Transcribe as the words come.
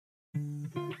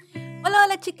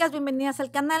chicas, bienvenidas al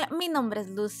canal, mi nombre es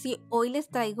Lucy. Hoy les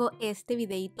traigo este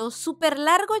videito súper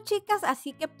largo, chicas,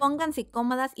 así que pónganse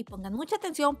cómodas y pongan mucha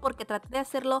atención porque traté de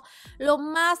hacerlo lo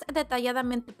más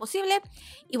detalladamente posible.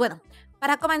 Y bueno,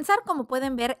 para comenzar, como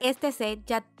pueden ver, este set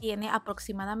ya tiene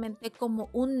aproximadamente como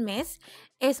un mes.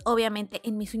 Es obviamente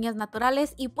en mis uñas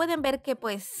naturales y pueden ver que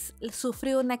pues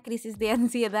sufrí una crisis de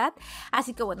ansiedad.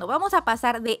 Así que bueno, vamos a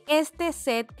pasar de este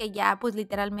set que ya pues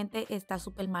literalmente está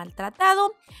súper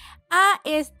maltratado a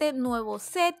este nuevo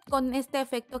set con este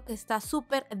efecto que está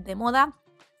súper de moda.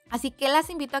 Así que las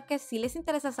invito a que si les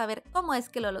interesa saber cómo es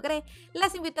que lo logré,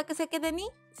 las invito a que se queden y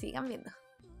sigan viendo.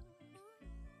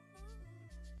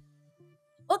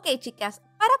 Ok, chicas,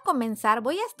 para comenzar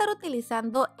voy a estar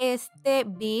utilizando este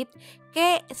bead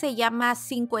que se llama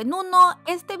 5 en 1.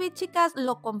 Este bead, chicas,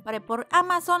 lo compré por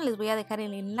Amazon. Les voy a dejar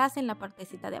el enlace en la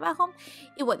partecita de abajo.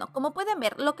 Y bueno, como pueden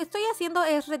ver, lo que estoy haciendo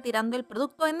es retirando el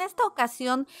producto. En esta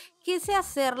ocasión quise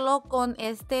hacerlo con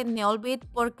este nail bead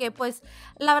porque pues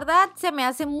la verdad se me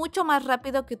hace mucho más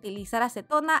rápido que utilizar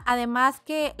acetona. Además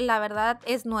que la verdad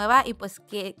es nueva y pues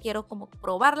que quiero como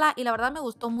probarla y la verdad me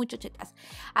gustó mucho, chicas.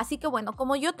 Así que bueno,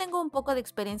 como yo tengo un poco de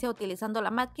experiencia utilizando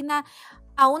la máquina,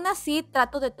 aún así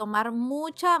trato de tomar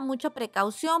mucha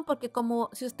precaución porque como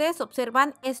si ustedes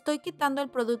observan estoy quitando el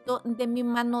producto de mi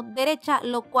mano derecha,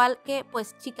 lo cual que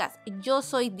pues chicas, yo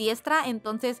soy diestra,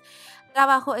 entonces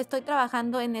estoy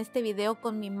trabajando en este video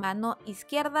con mi mano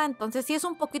izquierda, entonces sí es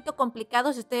un poquito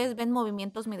complicado. Si ustedes ven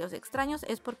movimientos medios extraños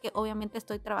es porque obviamente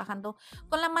estoy trabajando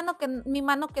con mi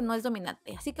mano que no es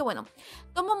dominante. Así que bueno,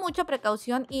 tomo mucha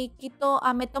precaución y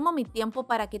me tomo mi tiempo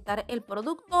para quitar el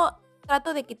producto.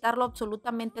 Trato de quitarlo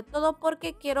absolutamente todo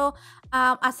porque quiero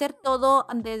hacer todo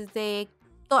desde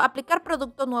aplicar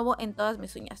producto nuevo en todas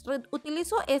mis uñas.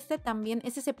 Utilizo este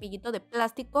cepillito de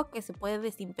plástico que se puede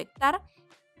desinfectar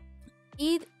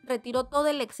y retiro todo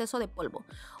el exceso de polvo.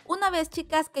 Una vez,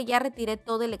 chicas, que ya retiré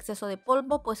todo el exceso de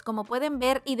polvo, pues como pueden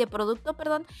ver, y de producto,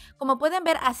 perdón, como pueden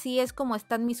ver, así es como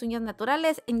están mis uñas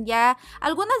naturales.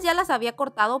 Algunas ya las había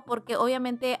cortado porque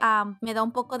obviamente me da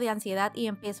un poco de ansiedad y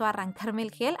empiezo a arrancarme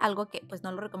el gel, algo que pues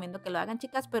no lo recomiendo que lo hagan,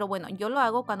 chicas, pero bueno, yo lo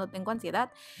hago cuando tengo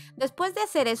ansiedad. Después de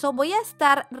hacer eso, voy a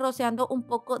estar rociando un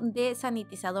poco de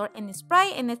sanitizador en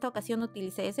spray. En esta ocasión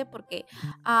utilicé ese porque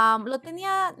lo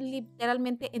tenía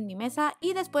literalmente en mi mesa.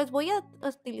 Y después voy a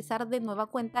utilizar de nueva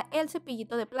cuenta el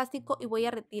cepillito de plástico y voy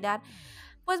a retirar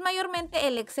pues mayormente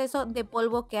el exceso de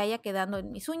polvo que haya quedando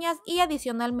en mis uñas, y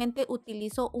adicionalmente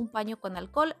utilizo un paño con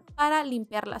alcohol para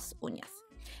limpiar las uñas.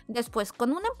 Después,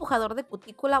 con un empujador de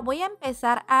cutícula voy a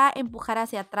empezar a empujar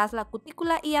hacia atrás la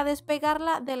cutícula y a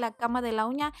despegarla de la cama de la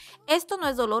uña. Esto no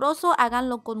es doloroso,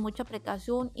 háganlo con mucha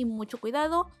precaución y mucho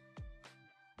cuidado.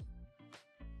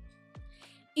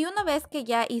 Y una vez que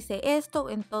ya hice esto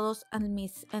en todos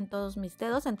mis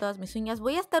dedos, en todas mis uñas,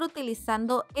 voy a estar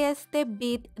utilizando este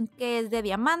bead que es de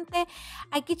diamante.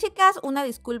 Aquí, chicas, una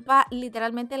disculpa,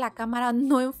 literalmente la cámara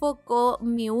no enfocó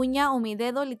mi uña o mi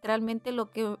dedo, literalmente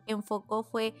lo que enfocó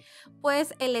fue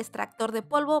pues el extractor de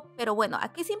polvo. Pero bueno,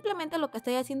 aquí simplemente lo que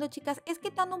estoy haciendo, chicas, es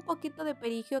quitando un poquito de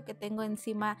perigio que tengo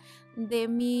encima de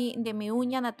mi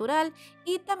uña natural,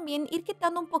 y también ir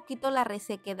quitando un poquito la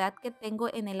resequedad que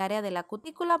tengo en el área de la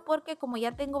cutícula, porque como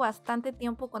ya tengo bastante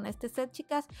tiempo con este set,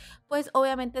 chicas, pues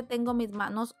obviamente tengo mis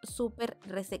manos súper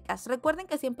resecas. Recuerden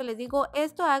que siempre les digo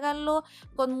esto, háganlo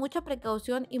con mucha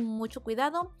precaución y mucho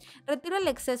cuidado. Retiro el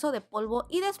exceso de polvo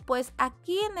y después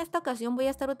aquí en esta ocasión voy a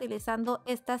estar utilizando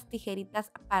estas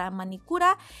tijeritas para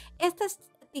manicura. Estas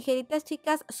tijeritas,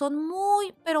 chicas, son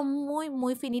muy pero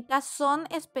muy finitas, son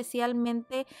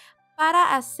especialmente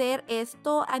para hacer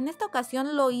esto. En esta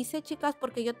ocasión lo hice, chicas,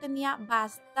 porque yo tenía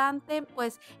bastante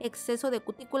pues exceso de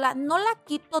cutícula. No la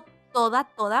quito toda,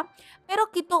 pero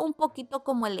quito un poquito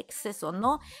como el exceso,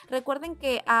 ¿no? Recuerden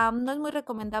que no es muy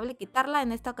recomendable quitarla.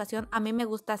 En esta ocasión a mí me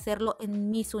gusta hacerlo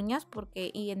en mis uñas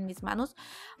y en mis manos,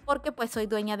 porque pues soy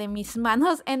dueña de mis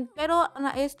manos, pero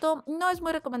esto no es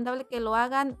muy recomendable que lo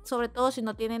hagan, sobre todo si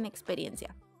no tienen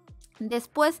experiencia.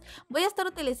 Después voy a estar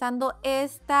utilizando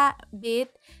esta bead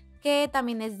que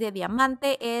también es de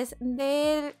diamante, es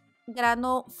del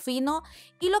grano fino,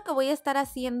 y lo que voy a estar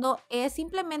haciendo es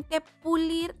simplemente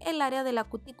pulir el área de la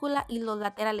cutícula y los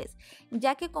laterales,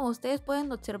 ya que como ustedes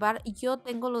pueden observar yo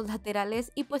tengo los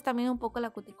laterales y pues también un poco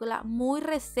la cutícula muy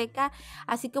reseca.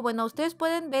 Así que bueno, ustedes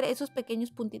pueden ver esos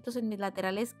pequeños puntitos en mis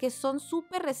laterales que son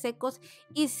súper resecos,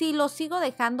 y si los sigo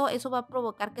dejando eso va a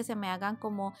provocar que se me hagan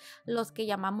como los que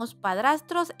llamamos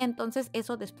padrastros, entonces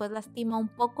eso después lastima un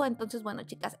poco. Entonces bueno,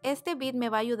 chicas, este bead me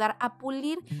va a ayudar a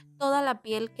pulir toda la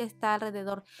piel que está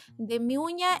alrededor de mi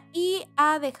uña y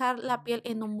a dejar la piel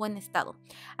en un buen estado.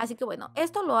 Así que bueno,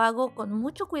 esto lo hago con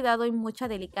mucho cuidado y mucha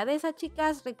delicadeza,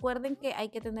 chicas. Recuerden que hay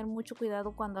que tener mucho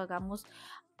cuidado cuando hagamos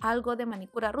algo de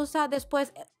manicura rusa.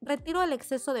 Después retiro el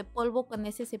exceso de polvo con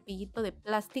ese cepillito de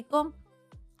plástico.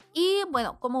 Y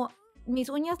bueno, como mis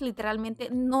uñas literalmente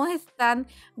no están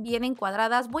bien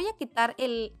encuadradas, voy a quitar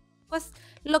pues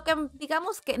lo que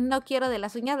digamos que no quiero de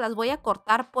las uñas, las voy a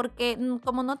cortar porque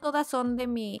como no todas son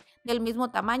del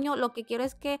mismo tamaño, lo que quiero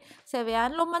es que se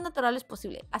vean lo más naturales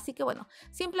posible. Así que bueno,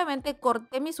 simplemente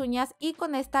corté mis uñas y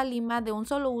con esta lima de un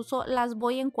solo uso las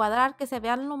voy a encuadrar, que se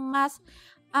vean lo más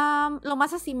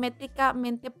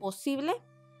asimétricamente posible.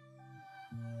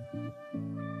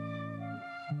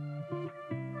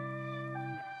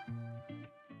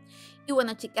 Y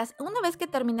bueno, chicas, una vez que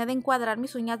terminé de encuadrar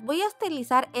mis uñas, voy a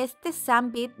utilizar este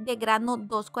Sandbit de grano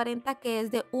 240, que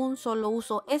es de un solo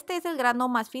uso. Este es el grano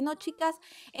más fino, chicas.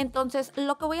 Entonces,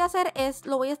 lo que voy a hacer es,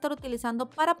 lo voy a estar utilizando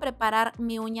para preparar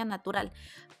mi uña natural.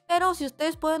 Pero si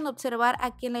ustedes pueden observar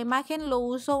aquí en la imagen, lo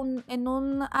uso en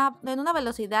una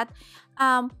velocidad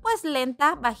pues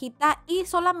lenta, bajita, y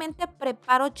solamente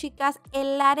preparo, chicas,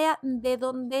 el área de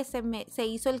donde se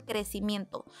hizo el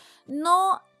crecimiento.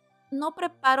 No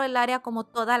preparo el área como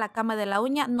toda la cama de la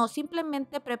uña, no,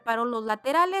 simplemente preparo los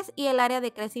laterales y el área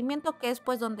de crecimiento, que es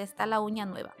pues donde está la uña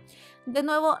nueva. De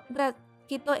nuevo,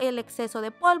 quito el exceso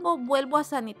de polvo, vuelvo a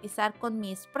sanitizar con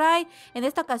mi spray. En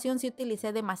esta ocasión sí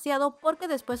utilicé demasiado porque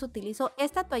después utilizo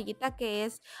esta toallita que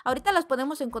es, ahorita las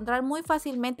podemos encontrar muy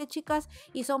fácilmente, chicas,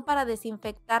 y son para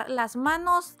desinfectar las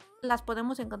manos. Las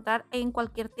podemos encontrar en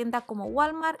cualquier tienda como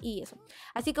Walmart y eso.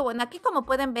 Así que bueno, aquí como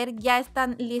pueden ver ya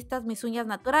están listas mis uñas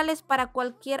naturales para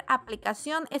cualquier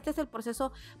aplicación. Este es el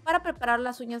proceso para preparar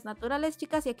las uñas naturales,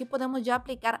 chicas, y aquí podemos ya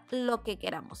aplicar lo que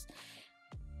queramos.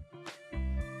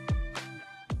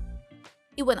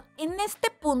 Y bueno, en este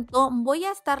punto voy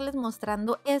a estarles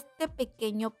mostrando este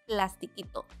pequeño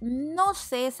plastiquito. No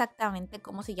sé exactamente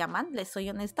cómo se llaman, les soy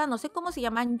honesta, no sé cómo se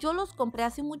llaman. Yo los compré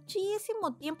hace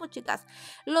muchísimo tiempo, chicas.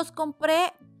 Los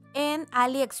compré en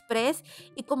AliExpress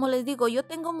y como les digo, yo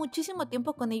tengo muchísimo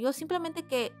tiempo con ellos, simplemente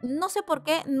que no sé por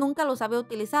qué nunca los había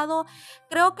utilizado.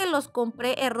 Creo que los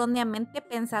compré erróneamente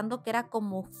pensando que era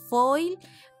como foil,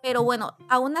 pero bueno,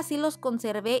 aún así los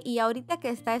conservé y ahorita que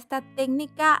está esta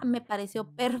técnica me pareció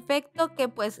perfecto, que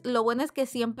pues lo bueno es que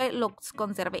siempre los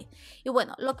conservé. Y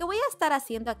bueno, lo que voy a estar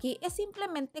haciendo aquí es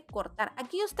simplemente cortar.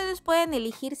 Aquí ustedes pueden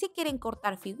elegir si quieren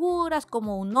cortar figuras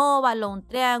como un óvalo, un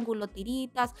triángulo,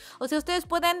 tiritas, o si ustedes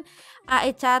pueden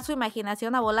echar su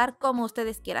imaginación a volar como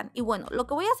ustedes quieran. Y bueno, lo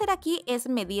que voy a hacer aquí es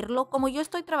medirlo. Como yo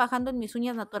estoy trabajando en mis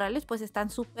uñas naturales, pues están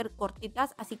súper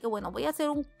cortitas, así que bueno, voy a hacer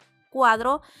un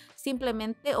cuadro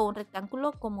simplemente, o un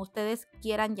rectángulo, como ustedes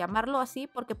quieran llamarlo así,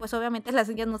 porque pues obviamente las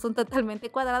uñas no son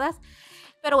totalmente cuadradas,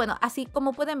 pero bueno, así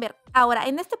como pueden ver. Ahora,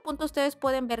 en este punto ustedes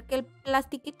pueden ver que el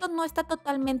plastiquito no está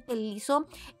totalmente liso.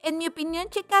 En mi opinión,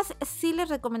 chicas, sí les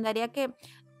recomendaría que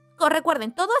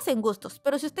recuerden, todo es en gustos,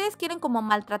 pero si ustedes quieren como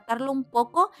maltratarlo un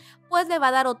poco, pues le va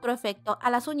a dar otro efecto a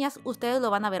las uñas, ustedes lo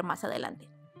van a ver más adelante.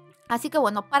 Así que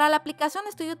bueno, para la aplicación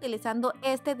estoy utilizando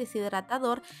este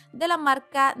deshidratador de la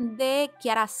marca de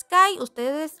Chiara Sky.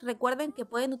 Ustedes recuerden que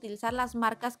pueden utilizar las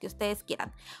marcas que ustedes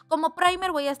quieran. Como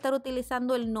primer voy a estar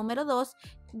utilizando el número 2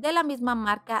 de la misma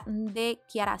marca de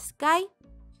Chiara Sky.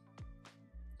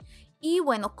 Y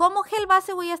bueno, como gel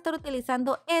base voy a estar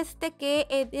utilizando este que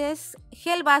es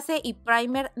gel base y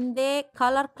primer de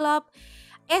Color Club.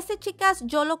 Este, chicas,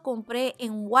 yo lo compré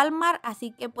en Walmart,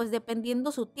 así que pues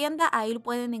dependiendo su tienda, ahí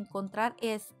pueden encontrar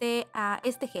este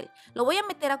gel. Lo voy a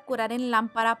meter a curar en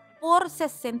lámpara por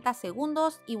 60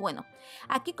 segundos y bueno,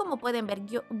 aquí como pueden ver,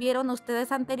 vieron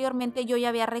ustedes anteriormente, yo ya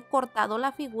había recortado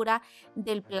la figura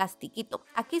del plastiquito.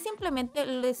 Aquí simplemente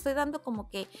le estoy dando como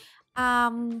que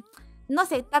no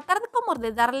sé, tratar de como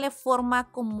de darle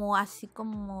forma como así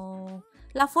como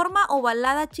la forma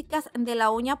ovalada, chicas, de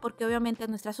la uña, porque obviamente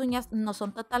nuestras uñas no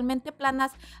son totalmente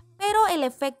planas, pero el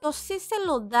efecto sí se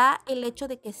lo da el hecho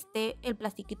de que esté el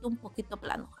plastiquito un poquito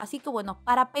plano. Así que bueno,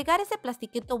 para pegar ese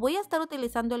plastiquito voy a estar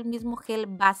utilizando el mismo gel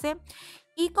base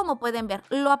y como pueden ver,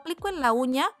 lo aplico en la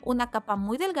uña, una capa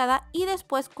muy delgada, y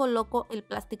después coloco el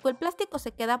plástico. El plástico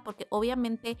se queda porque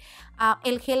obviamente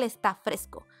el gel está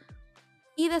fresco.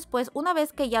 Y después, una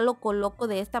vez que ya lo coloco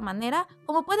de esta manera,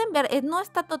 como pueden ver, no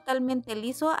está totalmente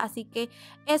liso, así que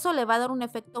eso le va a dar un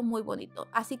efecto muy bonito.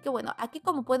 Así que bueno, aquí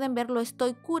como pueden ver, lo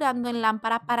estoy curando en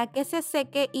lámpara para que se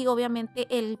seque y obviamente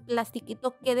el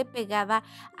plastiquito quede pegada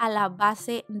a la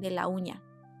base de la uña.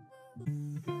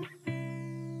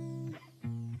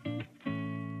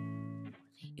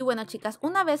 Y Y bueno, chicas,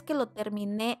 una vez que lo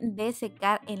terminé de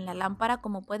secar en la lámpara,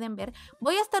 como pueden ver,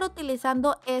 voy a estar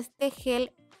utilizando este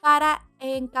gel para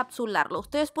encapsularlo.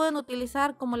 Ustedes pueden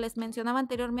utilizar, como les mencionaba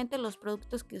anteriormente, los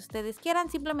productos que ustedes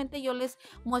quieran. Simplemente yo les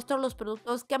muestro los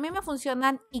productos que a mí me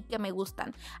funcionan y que me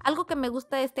gustan. Algo que me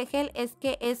gusta de este gel es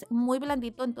que es muy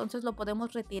blandito, entonces lo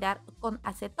podemos retirar con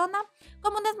acetona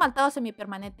como un esmaltado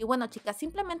semipermanente. Y bueno, chicas,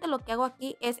 simplemente lo que hago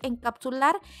aquí es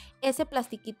encapsular ese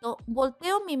plastiquito.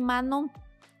 Volteo mi mano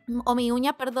o mi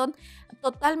uña, perdón,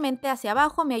 totalmente hacia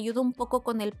abajo, me ayudo un poco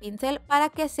con el pincel para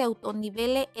que se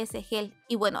autonivele ese gel.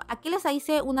 Y bueno, aquí les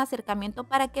hice un acercamiento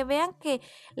para que vean que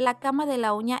la cama de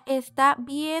la uña está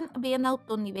bien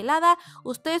autonivelada.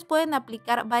 Ustedes pueden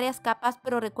aplicar varias capas,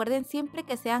 pero recuerden siempre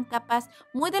que sean capas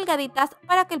muy delgaditas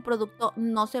para que el producto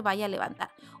no se vaya a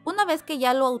levantar. Una vez que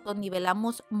ya lo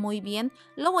autonivelamos muy bien,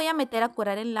 lo voy a meter a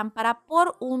curar en lámpara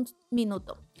por un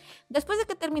minuto. Después de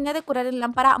que terminé de curar en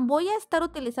lámpara, voy a estar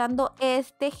utilizando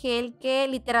este gel que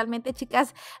literalmente,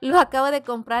 chicas, lo acabo de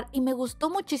comprar y me gustó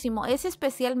muchísimo. Es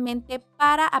especialmente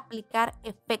para aplicar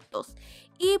efectos.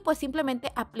 Y pues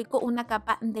simplemente aplico una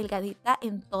capa delgadita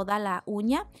en toda la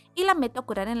uña y la meto a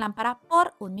curar en lámpara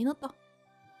por un minuto.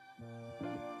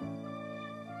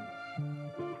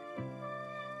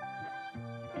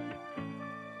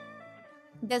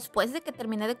 Después de que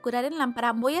termine de curar en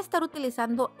lámpara, voy a estar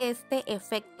utilizando este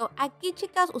efecto. Aquí,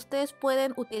 chicas, ustedes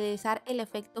pueden utilizar el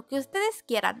efecto que ustedes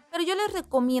quieran, pero yo les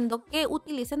recomiendo que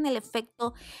utilicen el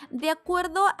efecto de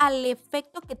acuerdo al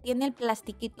efecto que tiene el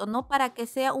plastiquito, ¿no? Para que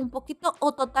sea un poquito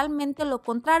o totalmente lo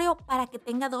contrario, para que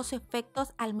tenga dos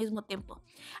efectos al mismo tiempo.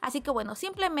 Así que bueno,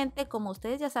 simplemente, como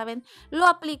ustedes ya saben, lo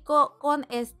aplico con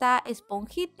esta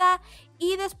esponjita.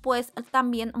 Y después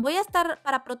también voy a estar,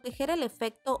 para proteger el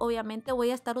efecto, obviamente voy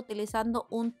a estar utilizando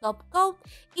un top coat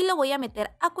y lo voy a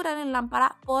meter a curar en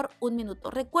lámpara por un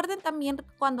minuto. Recuerden también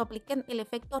cuando apliquen el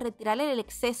efecto retirarle el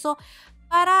exceso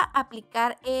para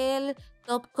aplicar el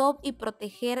top coat y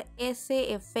proteger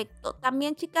ese efecto.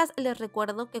 También, chicas, les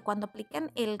recuerdo que cuando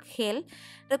apliquen el gel,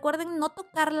 recuerden no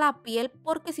tocar la piel,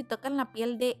 porque si tocan la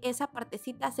piel de esa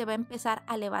partecita se va a empezar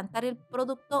a levantar el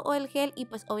producto o el gel y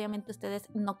pues obviamente ustedes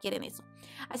no quieren eso.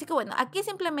 Así que bueno, aquí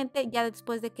simplemente ya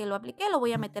después de que lo apliqué lo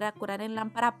voy a meter a curar en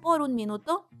lámpara por un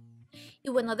minuto. Y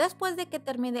bueno, después de que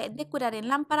termine de curar en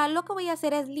lámpara, lo que voy a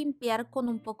hacer es limpiar con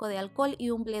un poco de alcohol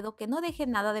y un bledo que no deje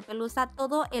nada de pelusa,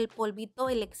 todo el polvito,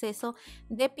 el exceso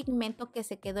de pigmento que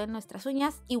se quedó en nuestras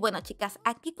uñas. Y bueno, chicas,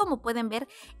 aquí como pueden ver,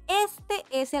 este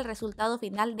es el resultado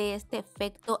final de este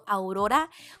efecto Aurora.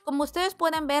 Como ustedes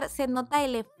pueden ver, se nota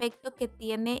el efecto que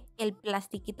tiene el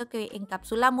plastiquito que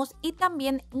encapsulamos y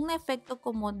también un efecto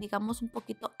como digamos un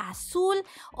poquito azul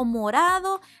o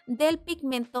morado del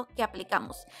pigmento que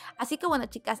aplicamos. Así que bueno,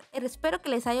 chicas, espero que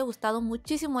les haya gustado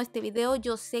muchísimo este video.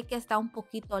 Yo sé que está un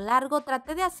poquito largo,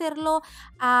 traté de hacerlo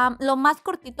lo más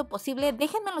cortito posible.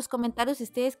 Déjenme en los comentarios si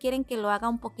ustedes quieren que lo haga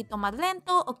un poquito más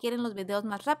lento o quieren los videos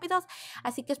más rápidos.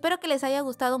 Así que espero que les haya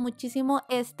gustado muchísimo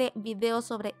este video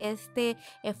sobre este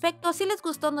efecto. Si les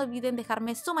gustó, no olviden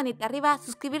dejarme su manita arriba,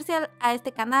 suscribirse a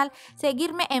este canal,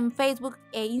 seguirme en Facebook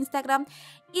e Instagram.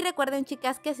 Y recuerden,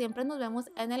 chicas, que siempre nos vemos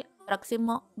en el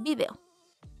próximo video.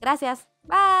 Gracias.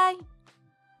 Bye.